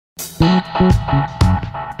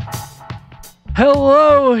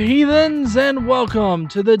Hello, heathens, and welcome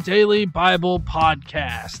to the Daily Bible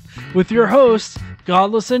Podcast with your hosts,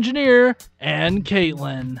 Godless Engineer and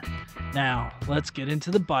Caitlin. Now, let's get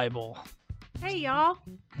into the Bible. Hey, y'all.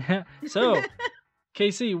 So,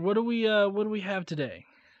 Casey, what do we have today?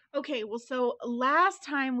 Okay, well, so last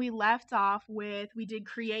time we left off with we did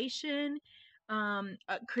creation of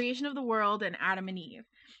the world and Adam and Eve.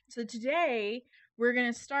 So today we're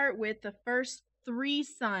going to start with the first 3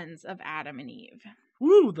 sons of Adam and Eve.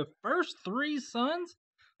 Woo, the first 3 sons?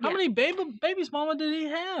 How Yeah. many babies mama did he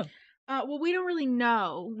have? Well, we don't really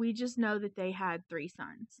know. We just know that they had 3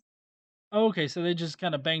 sons. Okay, so they just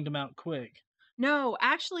kind of banged them out quick. No,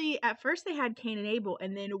 actually, at first they had Cain and Abel,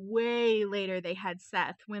 and then way later they had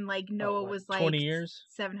Seth when Noah was 20 years?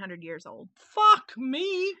 700 years old. Fuck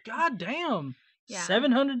me. God damn. Yeah.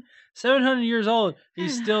 700 years old.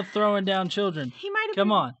 He's still throwing down children. He might have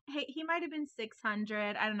Come on. Hey, he might have been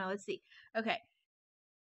 600. I don't know. Let's see. Okay,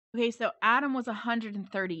 so Adam was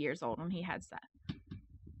 130 years old when he had Seth.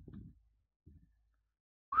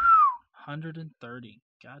 130.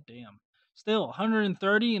 God damn. Still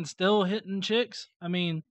 130 and still hitting chicks. I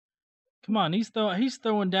mean, come on. He's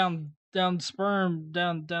throwing down sperm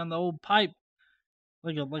down the old pipe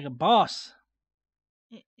like a boss.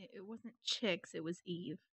 It wasn't chicks. It was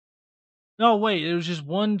Eve. No, wait. It was just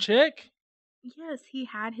one chick? Yes, he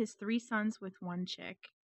had his 3 sons with one chick.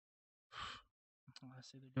 I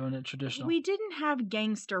see they're doing it traditional. We didn't have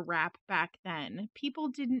gangster rap back then. People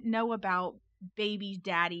didn't know about baby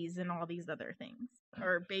daddies and all these other things.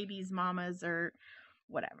 Or babies, mamas, or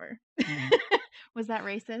whatever. Was that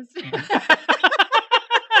racist?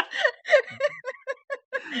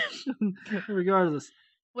 Regardless.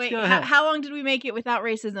 Wait, how long did we make it without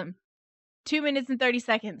racism? 2 minutes and 30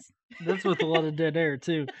 seconds. That's with a lot of dead air,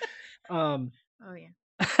 too. Oh, yeah.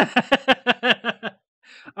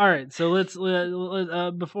 All right, so let's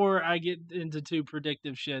before I get into too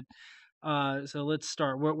predictive shit, so let's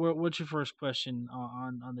start. What's your first question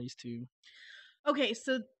on these two? Okay,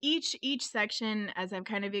 so each section, as I've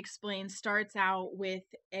kind of explained, starts out with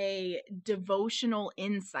a devotional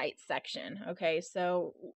insight section. Okay,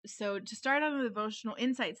 so to start out in the devotional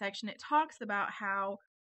insight section, it talks about how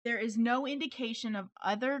there is no indication of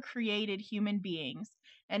other created human beings,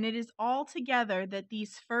 and it is altogether that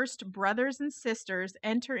these first brothers and sisters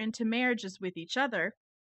enter into marriages with each other,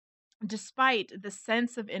 despite the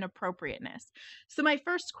sense of inappropriateness. So my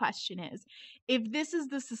first question is, if this is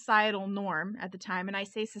the societal norm at the time, and I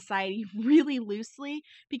say society really loosely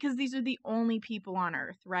because these are the only people on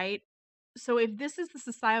earth, right? So if this is the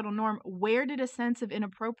societal norm, where did a sense of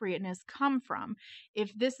inappropriateness come from?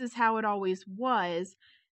 If this is how it always was,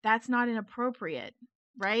 that's not inappropriate,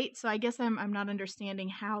 right? So I guess I'm not understanding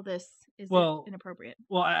how this is inappropriate.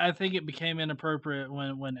 Well, I think it became inappropriate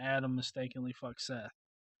when Adam mistakenly fucked Seth.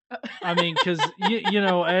 I mean, because you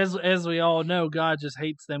know, as we all know, God just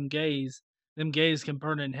hates them gays. Them gays can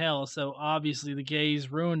burn in hell. So obviously, the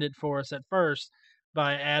gays ruined it for us at first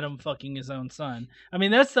by Adam fucking his own son. I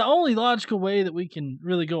mean, that's the only logical way that we can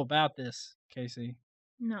really go about this, Casey.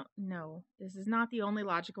 No, this is not the only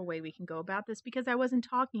logical way we can go about this, because I wasn't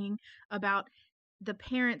talking about the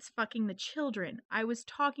parents fucking the children. I was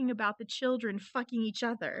talking about the children fucking each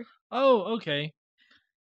other. Oh, okay.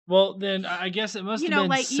 Well, then I guess it must have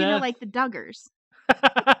been Seth. Like the Duggars.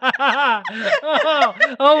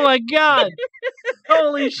 oh my God.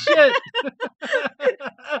 Holy shit.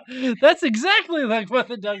 That's exactly like what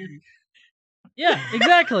the Duggars. Yeah,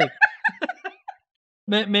 exactly.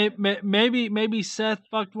 Maybe Seth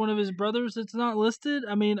fucked one of his brothers that's not listed.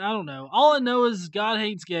 I mean, I don't know. All I know is God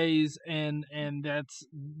hates gays, and that's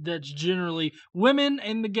generally women,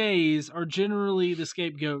 and the gays are generally the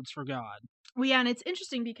scapegoats for God. Well, yeah, and it's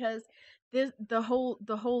interesting because the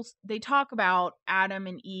whole they talk about Adam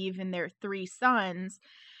and Eve and their 3 sons,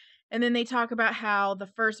 and then they talk about how the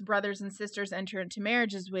first brothers and sisters enter into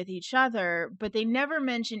marriages with each other, but they never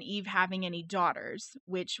mention Eve having any daughters,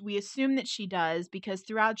 which we assume that she does, because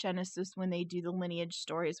throughout Genesis, when they do the lineage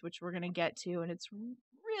stories, which we're going to get to, and it's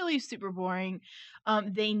really super boring,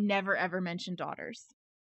 they never ever mention daughters.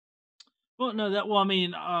 Well, no,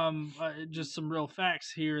 just some real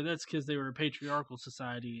facts here. That's because they were a patriarchal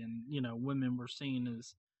society, and women were seen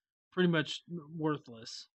as pretty much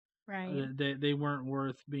worthless. Right. They weren't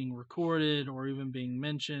worth being recorded or even being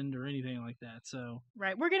mentioned or anything like that. So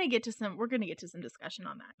right, we're gonna get to some discussion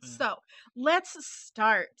on that. Yeah. So let's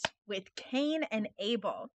start with Cain and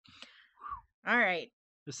Abel. All right.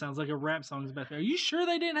 This sounds like a rap song. Are you sure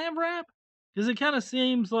they didn't have rap? Because it kind of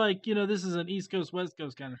seems like, this is an East Coast, West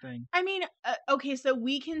Coast kind of thing. I mean, okay, so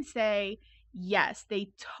we can say Yes,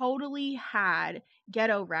 they totally had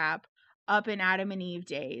ghetto rap up in Adam and Eve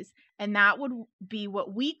days, and that would be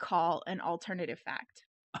what we call an alternative fact.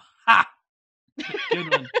 Ha!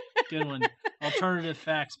 Good one. Good one. Alternative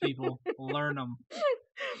facts, people. Learn them.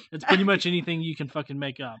 It's pretty much anything you can fucking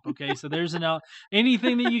make up. Okay, so there's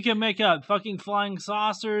anything that you can make up. Fucking flying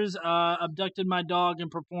saucers abducted my dog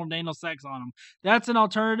and performed anal sex on him. That's an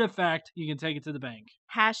alternative fact. You can take it to the bank.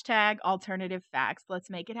 Hashtag alternative facts. Let's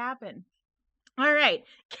make it happen. All right,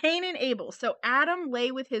 Cain and Abel. So Adam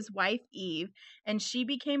lay with his wife Eve, and she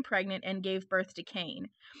became pregnant and gave birth to Cain.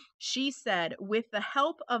 She said, "With the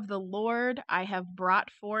help of the Lord, I have brought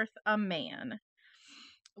forth a man."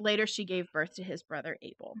 Later, she gave birth to his brother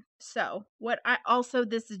Abel. So,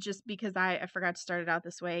 this is just because I forgot to start it out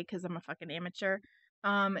this way because I'm a fucking amateur.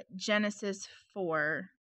 Genesis 4,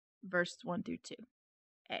 verse 1 through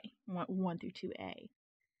 2a. 1 through 2a.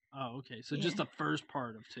 Oh, okay. So just the first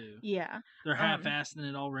part of 2. Yeah. They're half-assing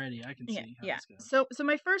it already. I can see how this goes. So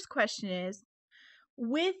my first question is,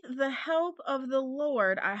 with the help of the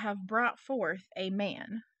Lord, I have brought forth a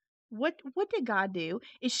man. What did God do?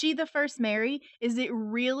 Is she the first Mary? Is it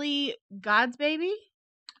really God's baby?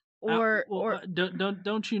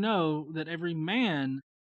 Don't you know that every man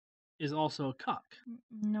is also a cuck?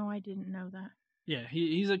 No, I didn't know that. Yeah,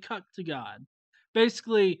 he's a cuck to God.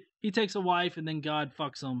 Basically, he takes a wife and then God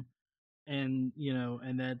fucks him, and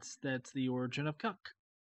and that's the origin of cuck.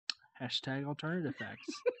 Hashtag alternative facts.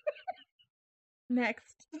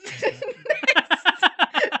 Next.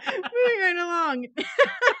 Moving right along.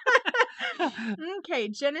 Okay,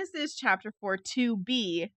 Genesis chapter 4,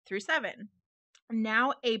 2b through 7.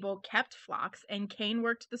 Now Abel kept flocks, and Cain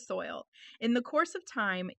worked the soil. In the course of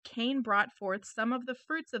time, Cain brought forth some of the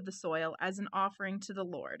fruits of the soil as an offering to the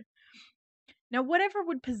Lord. Now, whatever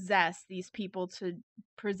would possess these people to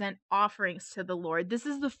present offerings to the Lord, this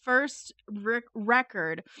is the first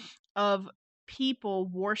record of people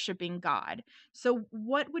worshiping God. So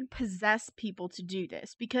what would possess people to do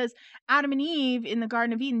this? Because Adam and Eve in the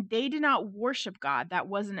Garden of Eden, they did not worship God. That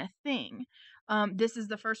wasn't a thing. This is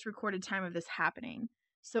the first recorded time of this happening.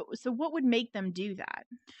 So what would make them do that?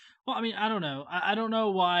 Well, I mean, I don't know. I don't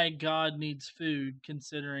know why God needs food,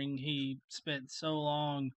 considering he spent so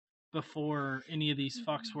long before any of these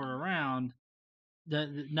fucks were around that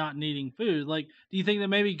not needing food. Like, do you think that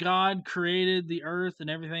maybe God created the earth and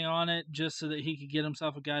everything on it just so that he could get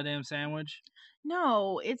himself a goddamn sandwich?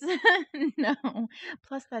 No, it's no.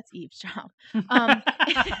 Plus, that's Eve's job.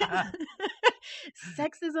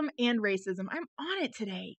 Sexism and racism. I'm on it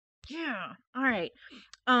today. Yeah. All right.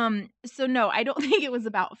 So no, I don't think it was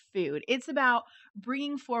about food. It's about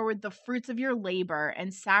bringing forward the fruits of your labor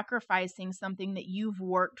and sacrificing something that you've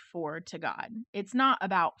worked for to God. It's not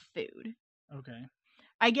about food. Okay.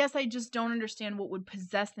 I guess I just don't understand what would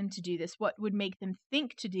possess them to do this. What would make them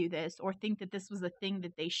think to do this or think that this was a thing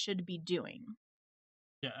that they should be doing?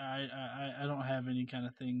 Yeah, I don't have any kind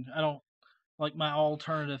of thing. I don't like my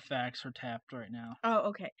alternative facts are tapped right now. Oh,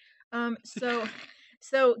 okay.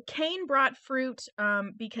 So Cain brought fruit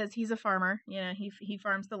because he's a farmer. You know, he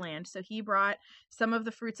farms the land. So he brought some of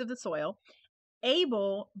the fruits of the soil.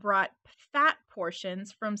 Abel brought fat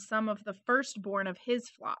portions from some of the firstborn of his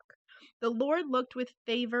flock. The Lord looked with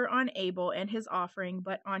favor on Abel and his offering,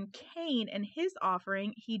 but on Cain and his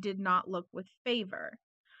offering he did not look with favor.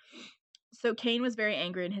 So Cain was very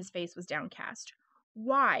angry and his face was downcast.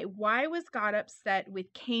 Why? Why was God upset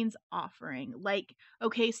with Cain's offering? Like,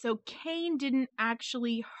 okay, so Cain didn't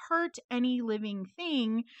actually hurt any living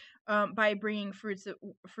thing by bringing fruits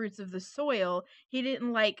of the soil. He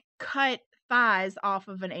didn't like cut thighs off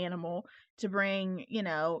of an animal to bring,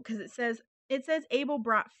 because it says Abel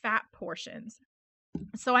brought fat portions.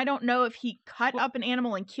 So I don't know if he cut up an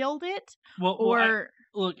animal and killed it,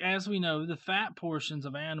 look, as we know, the fat portions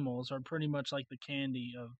of animals are pretty much like the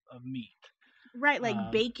candy of meat. Right,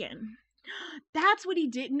 like bacon. That's what he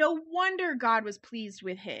did. No wonder God was pleased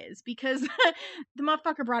with his, because the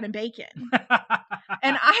motherfucker brought him bacon.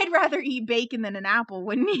 And I'd rather eat bacon than an apple,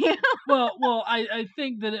 wouldn't you? well, I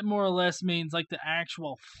think that it more or less means like the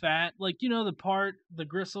actual fat, like, the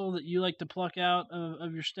gristle that you like to pluck out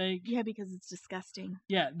of your steak. Yeah, because it's disgusting.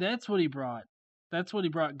 Yeah, that's what he brought. That's what he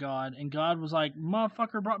brought God. And God was like,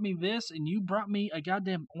 motherfucker brought me this and you brought me a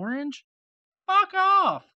goddamn orange? Fuck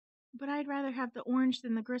off! But I'd rather have the orange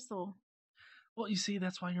than the gristle. Well, you see,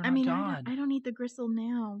 that's why you're not God. I don't eat the gristle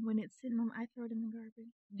now. When it's sitting on, I throw it in the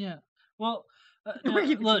garbage. Yeah. Well, we're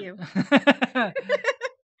giving it to you.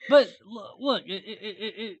 But look,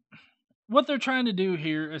 what they're trying to do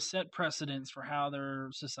here is set precedents for how their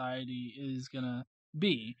society is gonna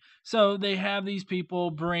be. So they have these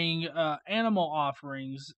people bring animal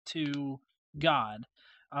offerings to God,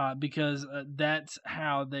 because that's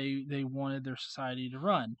how they wanted their society to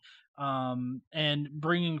run. And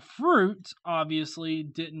bringing fruit obviously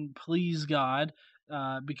didn't please God,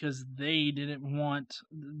 because they didn't want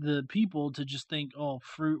the people to just think, oh,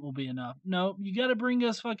 fruit will be enough. No, you got to bring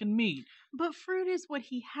us fucking meat. But fruit is what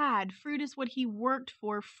he had. Fruit is what he worked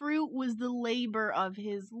for. Fruit was the labor of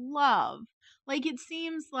his love. Like, it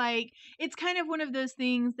seems like it's kind of one of those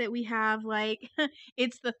things that we have, like,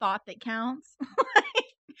 it's the thought that counts.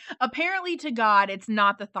 Apparently to God, it's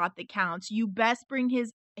not the thought that counts. You best bring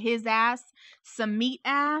his ass some meat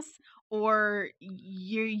ass, or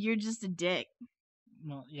you're just a dick.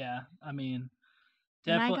 Well, yeah, I mean,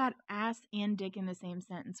 And I definitely. got ass and dick in the same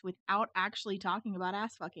sentence without actually talking about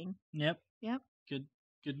ass fucking. Yep. Yep.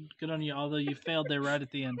 Good on you. Although you failed there right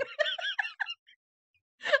at the end.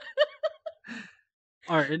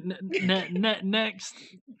 All right, next.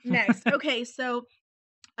 Next. Okay, so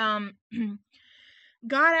God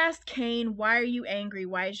asked Cain, "Why are you angry?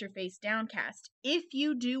 Why is your face downcast? If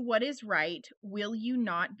you do what is right, will you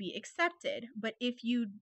not be accepted? But if you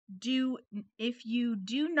do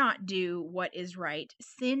not do what is right,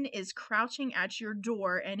 sin is crouching at your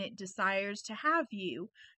door and it desires to have you,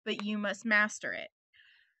 but you must master it."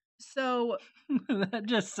 So that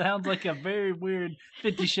just sounds like a very weird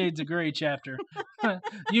 50 Shades of Grey chapter.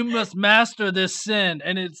 You must master this sin,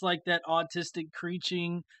 and it's like that autistic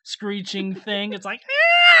screeching thing. It's like,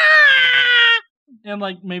 and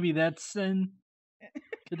like maybe that's sin.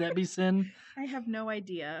 Could that be sin? I have no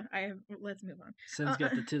idea. Let's move on. Sin's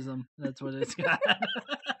got the tism. That's what it's got.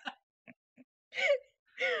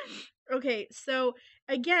 Okay, so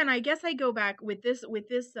again, I guess I go back with this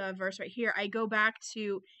verse right here. I go back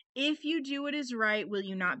to, if you do what is right, will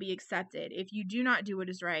you not be accepted? If you do not do what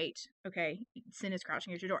is right, okay, sin is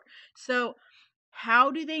crouching at your door. So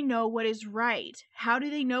how do they know what is right? How do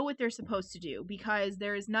they know what they're supposed to do? Because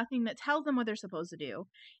there is nothing that tells them what they're supposed to do.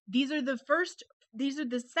 These are the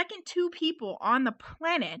second two people on the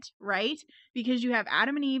planet, right? Because you have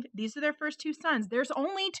Adam and Eve. These are their first two sons. There's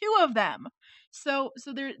only two of them. So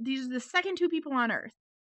these are the second two people on Earth.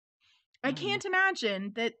 I can't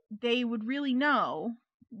imagine that they would really know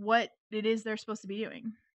what it is they're supposed to be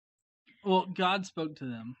doing. Well, God spoke to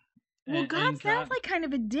them. Well, God sounds like kind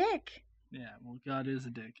of a dick. Yeah, well, God is a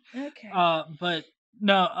dick. Okay. But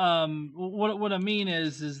no, what I mean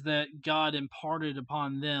is that God imparted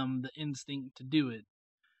upon them the instinct to do it.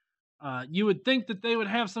 You would think that they would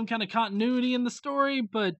have some kind of continuity in the story,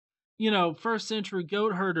 but first century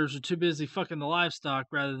goat herders are too busy fucking the livestock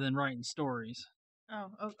rather than writing stories. Oh,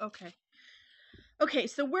 okay. Okay,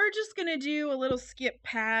 so we're just gonna do a little skip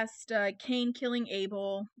past Cain killing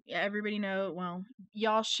Abel. Yeah, everybody know. Well,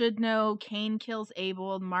 y'all should know Cain kills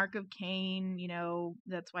Abel. The mark of Cain.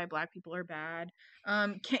 That's why black people are bad.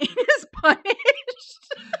 Cain is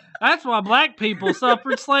punished. That's why black people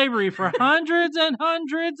suffered slavery for hundreds and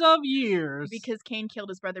hundreds of years. Because Cain killed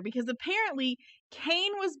his brother. Because apparently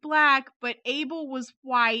Cain was black, but Abel was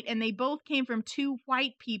white, and they both came from two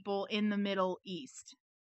white people in the Middle East.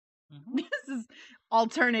 Mm-hmm. This is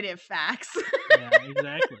alternative facts. Yeah,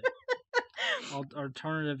 exactly.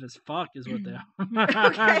 Alternative as fuck is what they are.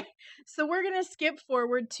 Okay, so we're going to skip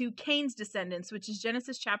forward to Cain's descendants, which is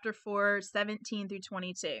Genesis chapter 4, 17 through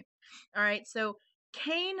 22. All right, so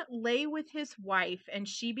Cain lay with his wife, and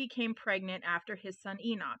she became pregnant after his son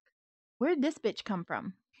Enoch. Where did this bitch come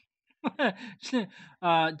from?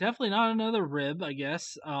 Definitely not another rib, I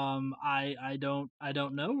guess. I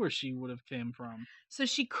don't know where she would have came from. So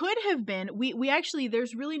she could have been. We actually,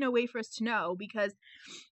 there's really no way for us to know, because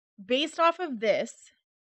based off of this,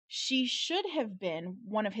 she should have been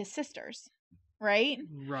one of his sisters, right?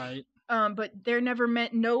 Right. But they're never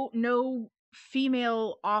meant. No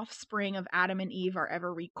female offspring of Adam and Eve are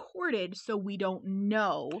ever recorded, so we don't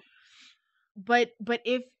know. But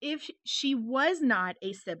if she was not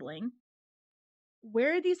a sibling,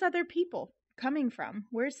 where are these other people coming from?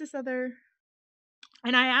 Where's this other?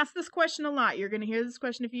 And I ask this question a lot. You're going to hear this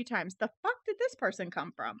question a few times. The fuck did this person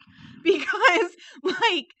come from? Because,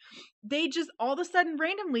 they just, all of a sudden,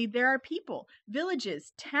 randomly, there are people,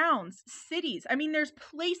 villages, towns, cities. I mean, there's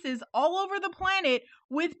places all over the planet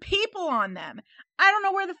with people on them. I don't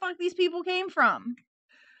know where the fuck these people came from.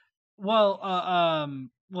 Well,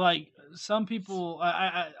 some people,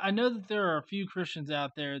 I know that there are a few Christians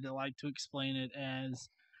out there that like to explain it as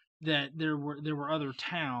that there were other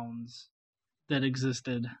towns that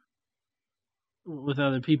existed with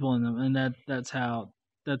other people in them, and that's how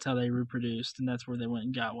they reproduced, and that's where they went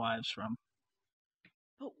and got wives from.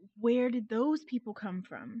 But where did those people come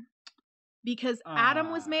from? Because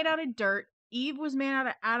Adam was made out of dirt, Eve was made out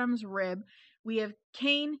of Adam's rib. We have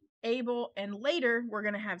Cain, Abel, and later we're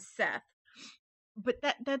going to have Seth. But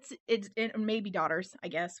that's it, and maybe daughters, I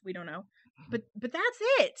guess. We don't know. But that's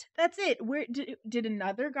it. That's it. Where did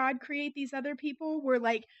another god create these other people? Were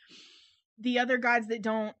like the other gods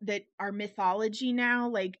that are mythology now,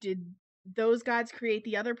 like did those gods create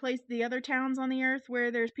the other towns on the earth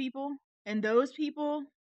where there's people? And those people?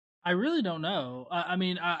 I really don't know. I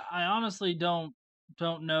mean, I honestly don't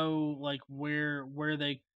know like where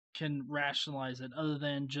they can rationalize it other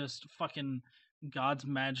than just fucking God's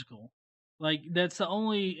magical. Like that's the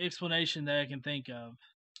only explanation that I can think of.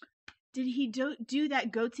 Did he do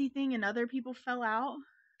that goatsy thing and other people fell out?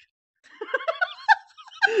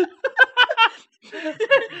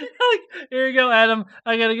 Here you go, Adam.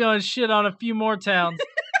 I gotta go and shit on a few more towns.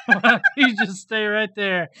 You just stay right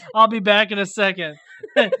there. I'll be back in a second.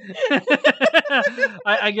 I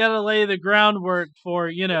gotta lay the groundwork for,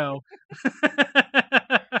 you know.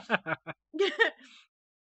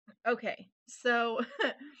 Okay, so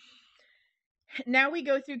now we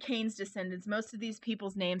go through Cain's descendants. Most of these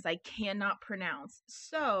people's names I cannot pronounce.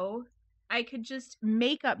 So I could just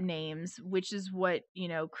make up names, which is what,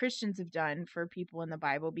 Christians have done for people in the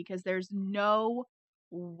Bible, because there's no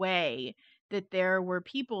way that there were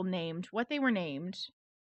people named what they were named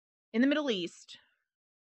in the Middle East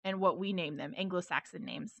and what we name them, Anglo-Saxon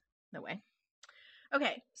names. No way.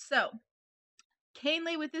 Okay, so Cain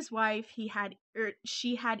lay with his wife.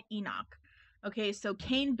 She had Enoch. Okay, so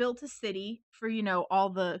Cain built a city for, all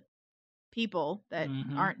the people that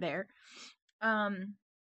aren't there.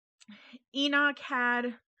 Enoch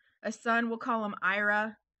had a son, we'll call him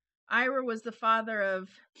Ira. Ira was the father of...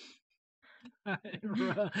 I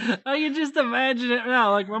can just imagine it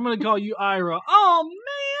now. Like, I'm going to call you Ira. Oh, man!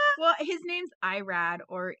 Well, his name's Irad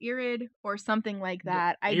or Irid or something like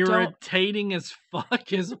that. Irritating as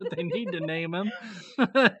fuck is what they need to name him.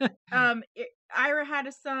 Ira had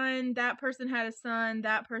a son, that person had a son,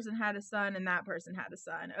 that person had a son, and that person had a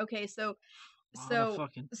son. Okay, so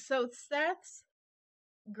Seth's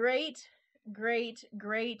great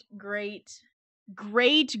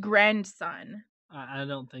grandson. I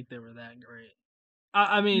don't think they were that great.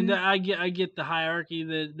 I mean, I get the hierarchy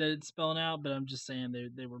that it's spelling out, but I'm just saying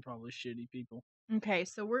they were probably shitty people. Okay,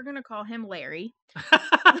 so we're gonna call him Larry.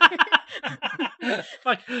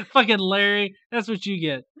 Fucking Larry, that's what you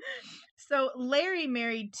get. So Larry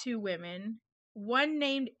married two women, one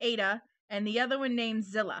named Ada and the other one named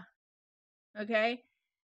Zillah. Okay,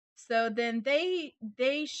 so then they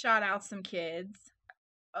shot out some kids.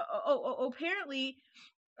 Apparently,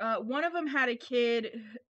 one of them had a kid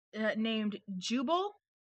named Jubal,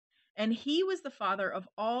 and he was the father of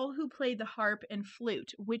all who played the harp and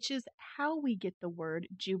flute, which is how we get the word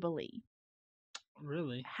Jubilee.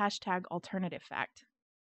 Really? # alternative fact.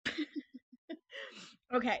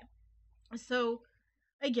 Okay, so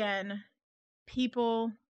again,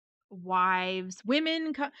 people, wives,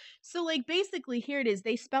 women. So like basically here it is.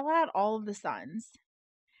 They spell out all of the sons,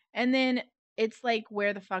 and then it's like,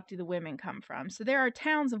 where the fuck do the women come from? So there are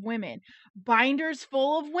towns of women, binders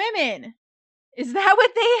full of women. Is that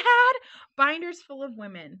what they had? Binders full of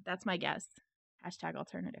women. That's my guess. #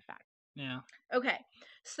 alternative fact. Yeah. Okay.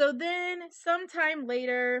 So then sometime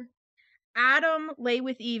later, Adam lay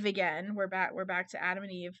with Eve again. We're back to Adam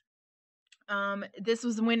and Eve. This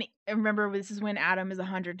is when Adam is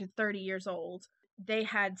 130 years old. They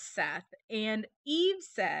had Seth, and Eve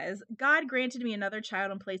says, God granted me another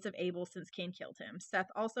child in place of Abel since Cain killed him.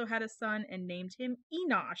 Seth also had a son and named him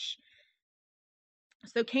Enosh.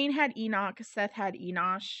 So Cain had Enoch, Seth had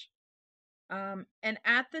Enosh. And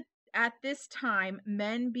at this time,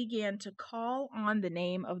 men began to call on the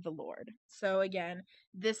name of the Lord. So again,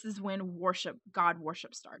 this is when God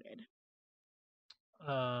worship started.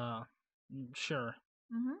 Sure.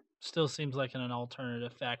 Mm-hmm. Still seems like an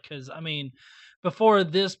alternative fact, because I mean, before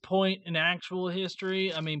this point in actual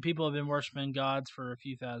history, I mean, people have been worshiping gods for a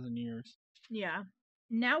few thousand years. Yeah.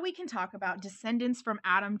 Now we can talk about descendants from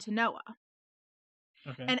Adam to Noah.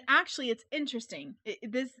 Okay. And actually, it's interesting.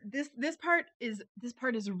 This part is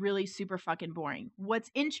really super fucking boring.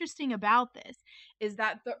 What's interesting about this is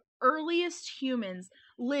that the earliest humans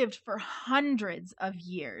lived for hundreds of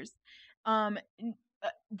years.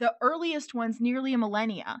 The earliest ones nearly a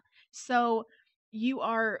millennia. So you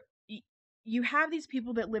have these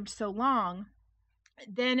people that lived so long.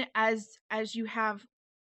 Then as you have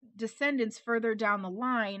descendants further down the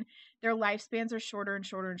line, their lifespans are shorter and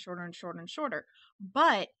shorter and shorter and shorter and shorter.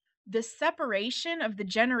 But the separation of the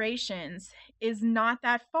generations is not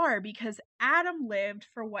that far, because Adam lived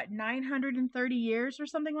for 930 years or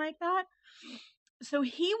something like that. So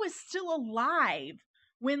he was still alive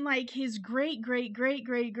when like his great grandkids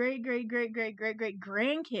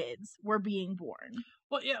were being born.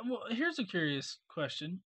 Well, yeah. Well, here's a curious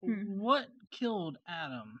question: What killed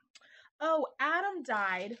Adam? Oh, Adam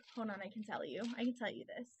died. Hold on, I can tell you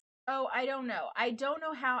this. Oh, I don't know. I don't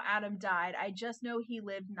know how Adam died. I just know he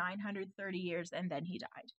lived 930 years and then he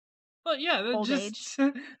died. Well, yeah, old age.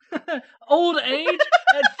 Old age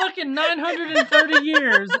at fucking 930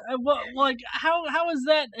 years. Like, how is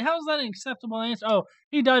that? How is that an acceptable answer? Oh,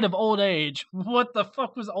 he died of old age. What the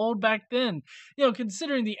fuck was old back then? You know,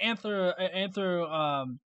 considering the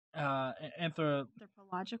anthropological.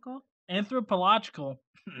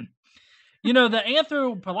 You know, the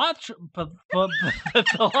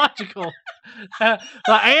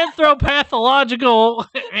anthropathological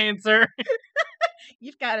answer.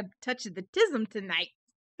 You've got a touch of the tism tonight.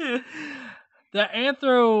 The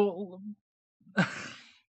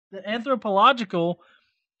anthropological.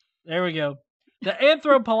 There we go. The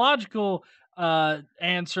anthropological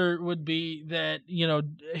answer would be that, you know,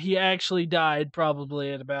 he actually died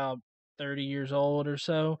probably at about 30 years old or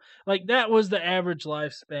so. Like, that was the average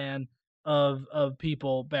lifespan of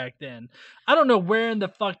people back then. I don't know where in the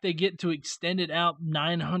fuck they get to extend it out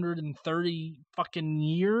 930 fucking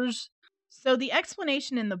years. So the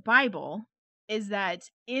explanation in the Bible is that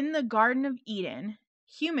in the Garden of Eden,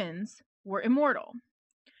 humans were immortal.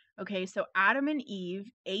 Okay, so Adam and Eve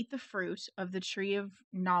ate the fruit of the tree of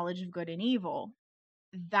knowledge of good and evil.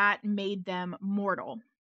 That made them mortal.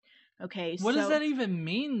 Okay, what does that even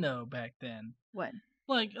mean though back then? What?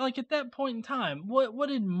 Like at that point in time, what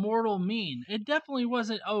did mortal mean? It definitely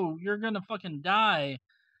wasn't, oh, you're gonna fucking die,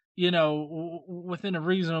 you know, within a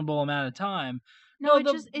reasonable amount of time. No, it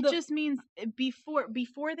just means before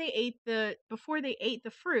they ate the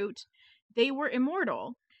fruit, they were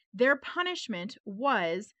immortal. Their punishment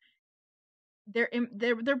was their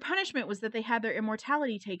punishment was that they had their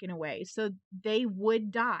immortality taken away, so they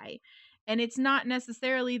would die. And it's not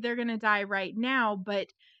necessarily they're going to die right now, but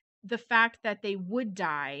the fact that they would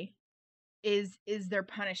die is their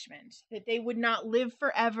punishment, that they would not live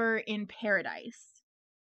forever in paradise,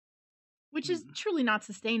 which is truly not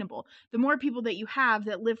sustainable. The more people that you have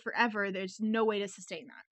that live forever, there's no way to sustain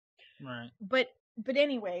that. Right. But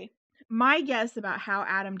anyway, my guess about how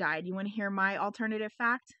Adam died. You want to hear my alternative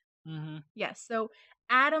fact? Mm-hmm. Yes. So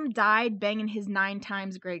Adam died banging his 9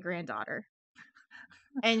 times great granddaughter.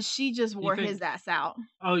 And she just wore his ass out.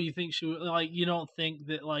 Oh, you think she, like, you don't think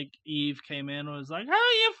that, like, Eve came in and was like, how are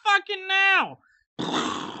you fucking now?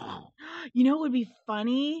 You know what would be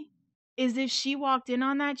funny? Is if she walked in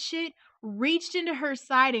on that shit, reached into her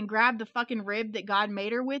side and grabbed the fucking rib that God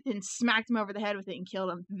made her with and smacked him over the head with it and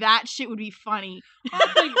killed him. That shit would be funny.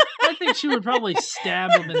 I think she would probably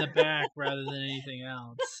stab him in the back rather than anything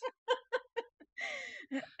else.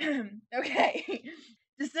 Okay.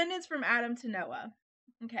 Descendants from Adam to Noah.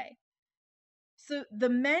 Okay. So the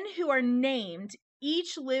men who are named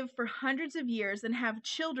each live for hundreds of years and have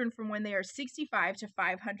children from when they are 65 to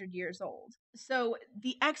 500 years old. So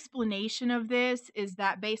the explanation of this is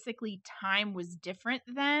that basically time was different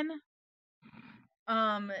then.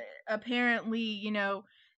 Apparently, you know,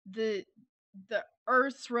 the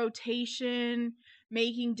Earth's rotation,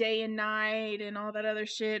 making day and night and all that other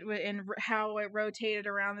shit, and how it rotated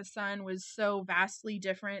around the sun was so vastly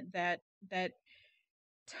different that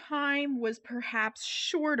time was perhaps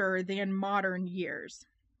shorter than modern years.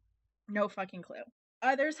 No fucking clue.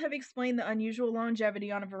 Others have explained the unusual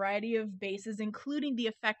longevity on a variety of bases, including the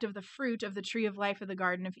effect of the fruit of the tree of life of the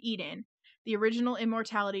Garden of Eden, the original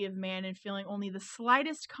immortality of man, and feeling only the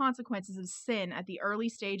slightest consequences of sin at the early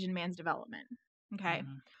stage in man's development. Okay.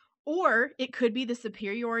 Mm-hmm. Or it could be the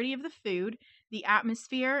superiority of the food, the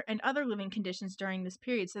atmosphere, and other living conditions during this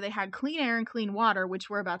period. So they had clean air and clean water, which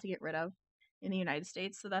we're about to get rid of in the United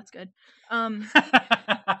States, so that's good.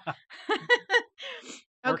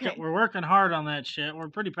 Okay. We're working hard on that shit. We're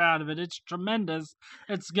pretty proud of it. It's tremendous.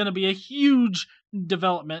 It's going to be a huge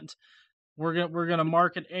development. We're going to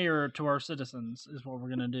market air to our citizens is what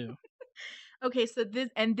we're going to do. Okay, so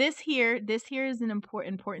this here is an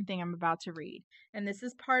important thing I'm about to read. And this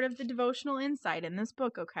is part of the devotional insight in this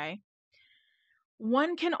book, okay?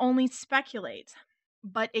 One can only speculate,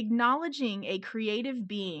 but acknowledging a creative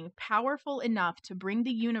being powerful enough to bring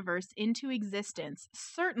the universe into existence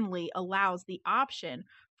certainly allows the option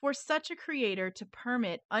for such a creator to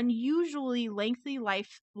permit unusually lengthy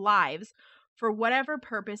lives for whatever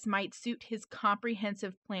purpose might suit his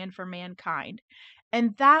comprehensive plan for mankind.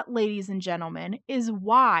 And that, ladies and gentlemen, is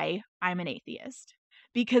why I'm an atheist.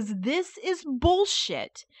 Because this is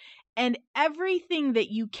bullshit, and everything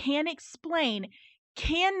that you can explain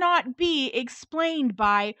cannot be explained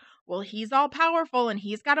by, well, he's all powerful and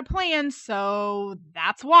he's got a plan, so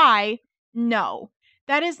that's why. No,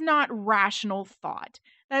 that is not rational thought.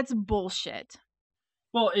 That's bullshit.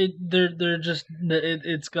 Well, they're just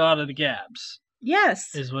it's God of the gaps.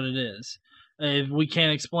 Yes. Is what it is. If we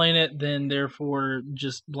can't explain it, then therefore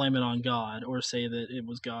just blame it on God, or say that it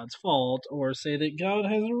was God's fault, or say that God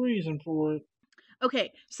has a reason for it.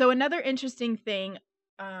 Okay, so another interesting thing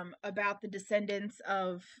about the descendants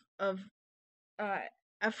of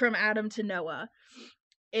from Adam to Noah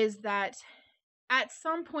is that at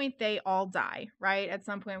some point they all die, right? At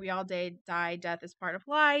some point we all die. Death is part of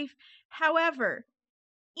life. However,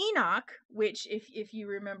 Enoch, which if you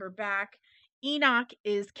remember back, Enoch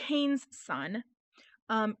is Cain's son.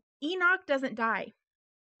 Enoch doesn't die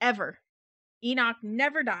ever. Enoch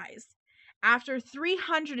never dies. After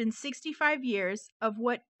 365 years of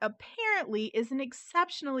what apparently is an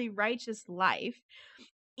exceptionally righteous life,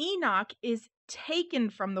 Enoch is taken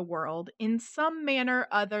from the world in some manner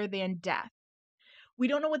other than death. We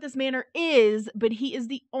don't know what this manner is, but he is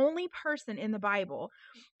the only person in the Bible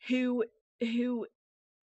who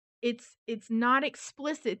it's not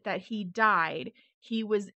explicit that he died. He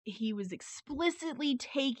was explicitly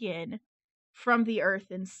taken from the earth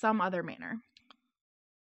in some other manner.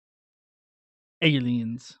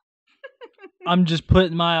 Aliens. I'm just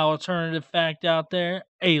putting my alternative fact out there.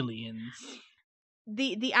 Aliens.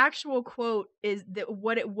 The actual quote is that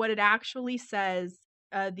what it actually says,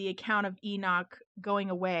 the account of Enoch going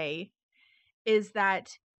away, is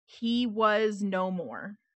that he was no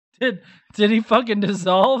more. Did he fucking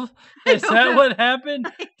dissolve? Is that what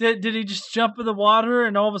happened? Did he just jump in the water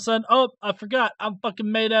and all of a sudden, oh, I forgot, I'm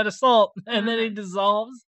fucking made out of salt, and then he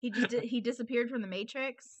dissolves? He disappeared from the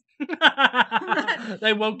Matrix.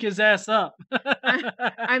 They woke his ass up.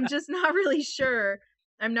 I'm just not really sure.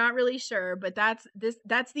 I'm not really sure, but that's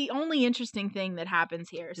the only interesting thing that happens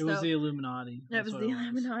here. It was the Illuminati. That was the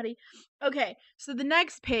Illuminati. Okay, so the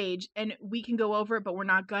next page, and we can go over it, but we're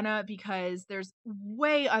not gonna, because there's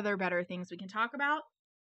way other better things we can talk about.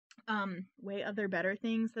 Way other better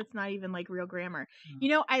things. That's not even like real grammar. You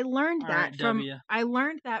know, I learned that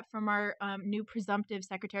from our new presumptive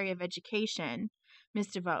Secretary of Education, Ms.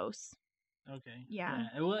 DeVos. Okay. Yeah.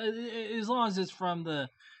 As long as it's from the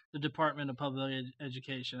Department of Public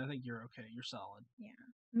Education, I think you're okay. You're solid. Yeah.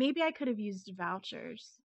 Maybe I could have used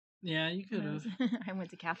vouchers. Yeah, you could have. I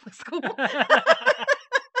went to Catholic school.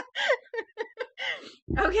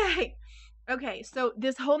 Okay, so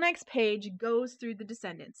this whole next page goes through the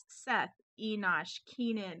descendants. Seth, Enosh,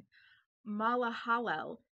 Kenan,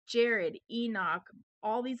 Mahalalel, Jared, Enoch,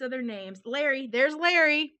 all these other names. Larry, there's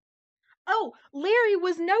Larry. Oh, Larry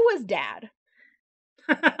was Noah's dad.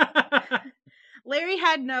 Larry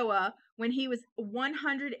had Noah when he was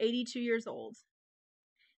 182 years old.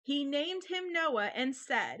 He named him Noah and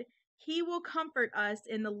said, "He will comfort us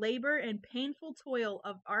in the labor and painful toil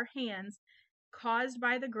of our hands caused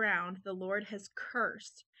by the ground the Lord has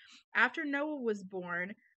cursed." After Noah was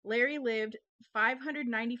born, Larry lived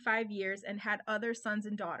 595 years and had other sons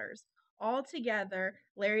and daughters. Altogether,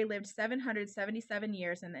 Larry lived 777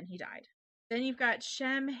 years and then he died. Then you've got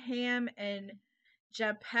Shem, Ham, and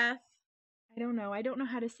Japheth. I don't know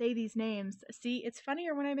how to say these names. See, it's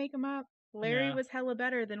funnier when I make them up. Larry was hella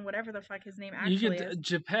better than whatever the fuck his name actually is.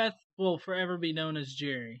 Japheth will forever be known as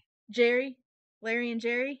Jerry. Jerry? Larry and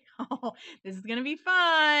Jerry? Oh, this is going to be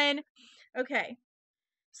fun. Okay.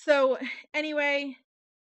 So, anyway,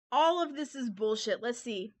 all of this is bullshit. Let's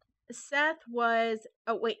see.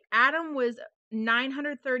 Adam was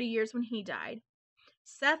 930 years when he died.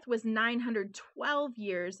 Seth was 912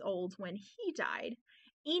 years old when he died.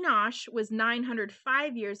 Enosh was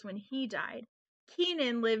 905 years when he died.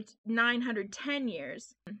 Kenan lived 910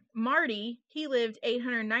 years. Marty, he lived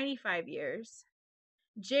 895 years.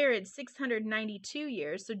 Jared, 692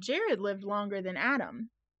 years. So Jared lived longer than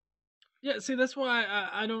Adam. Yeah, see, that's why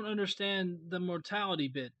I don't understand the mortality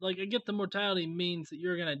bit. Like, I get the mortality means that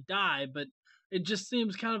you're going to die, but it just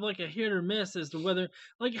seems kind of like a hit or miss as to whether,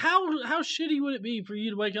 like, how shitty would it be for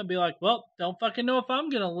you to wake up and be like, well, don't fucking know if I'm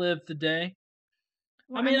going to live today.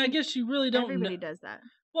 Well, I mean, I guess you really don't. Everybody does that.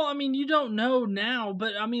 Well, I mean, you don't know now,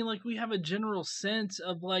 but I mean, like, we have a general sense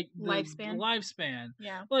of, like, the lifespan.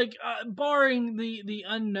 Yeah. Like, barring the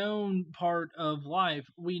unknown part of life,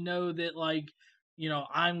 we know that, like, you know,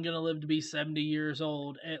 I'm going to live to be 70 years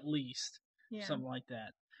old at least. Yeah. Something like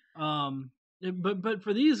that. But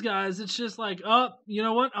for these guys, it's just like, oh, you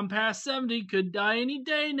know what? I'm past 70, could die any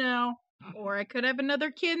day now. Or I could have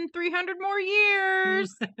another kid in 300 more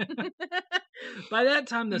years. By that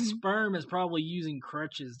time, the sperm is probably using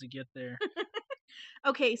crutches to get there.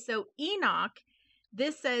 Okay, so Enoch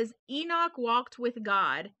This says Enoch walked with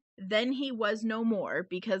God, then he was no more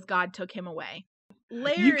because God took him away.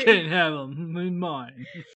 You can't have him in mine.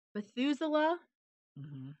 Methuselah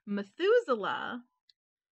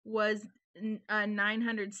was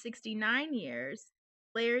 969 years.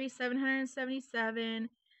 Larry 777.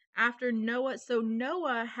 After Noah, so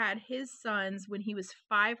Noah had his sons when he was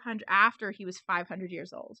 500, after he was 500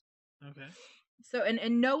 years old. Okay. So,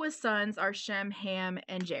 and Noah's sons are Shem, Ham,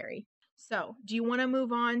 and Jerry. So, do you want to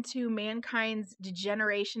move on to mankind's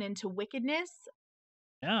degeneration into wickedness?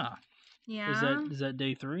 Yeah. Yeah. Is that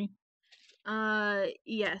day 3?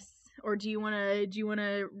 Yes. Or do you want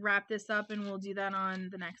to wrap this up and we'll do that on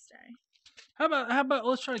the next day? How about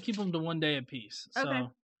let's try to keep them to one day apiece. Okay.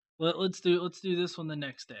 So let's do this one the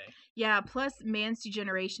next day. Yeah, plus man's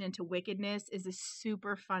degeneration into wickedness is a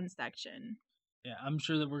super fun section. Yeah, I'm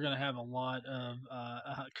sure that we're going to have a lot of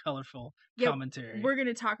colorful commentary. We're going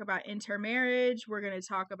to talk about intermarriage. We're going to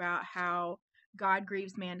talk about how God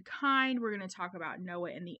grieves mankind. We're going to talk about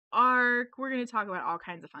Noah and the ark. We're going to talk about all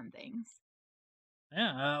kinds of fun things.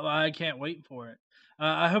 Yeah, I can't wait for it.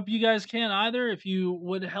 I hope you guys can either. If you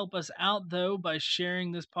would help us out, though, by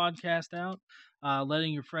sharing this podcast out,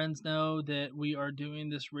 letting your friends know that we are doing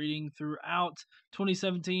this reading throughout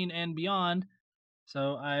 2017 and beyond.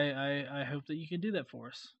 So I hope that you can do that for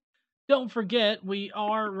us. Don't forget, we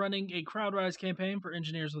are running a CrowdRise campaign for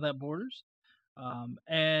Engineers Without Borders.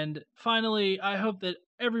 And finally, I hope that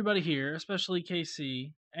everybody here, especially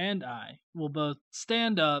KC and I, will both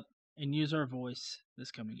stand up and use our voice this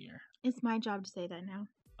coming year. It's my job to say that now.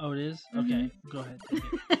 Oh, it is? Okay, go ahead. Take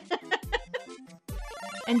it.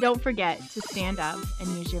 And don't forget to stand up and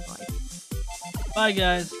use your voice. Bye,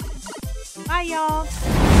 guys. Bye, y'all.